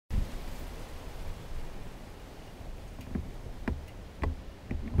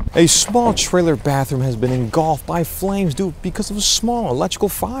A small trailer bathroom has been engulfed by flames due because of a small electrical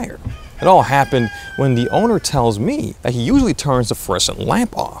fire. It all happened when the owner tells me that he usually turns the fluorescent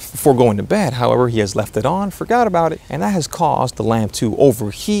lamp off before going to bed. However, he has left it on, forgot about it, and that has caused the lamp to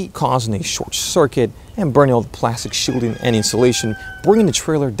overheat, causing a short circuit and burning all the plastic shielding and insulation, bringing the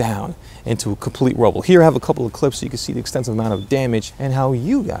trailer down into complete rubble. Here I have a couple of clips so you can see the extensive amount of damage and how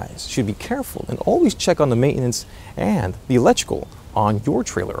you guys should be careful and always check on the maintenance and the electrical on your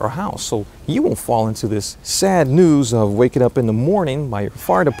trailer or house so you won't fall into this sad news of waking up in the morning by your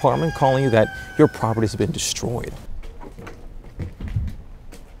fire department calling you that your property has been destroyed.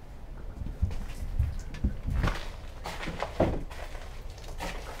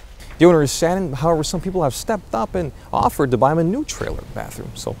 The owner is saddened, however, some people have stepped up and offered to buy him a new trailer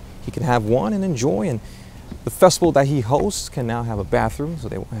bathroom so he can have one and enjoy, and the festival that he hosts can now have a bathroom so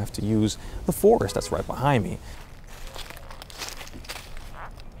they won't have to use the forest that's right behind me.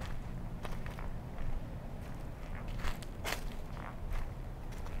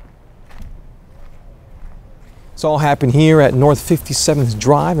 It's all happened here at North 57th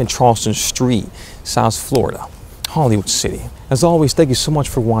Drive and Charleston Street, South Florida, Hollywood City. As always, thank you so much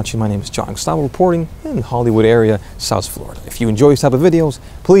for watching. My name is John Gustavo, reporting in the Hollywood area, South Florida. If you enjoy these type of videos,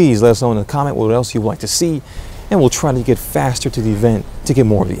 please let us know in the comment what else you'd like to see, and we'll try to get faster to the event to get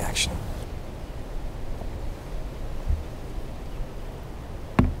more of the action.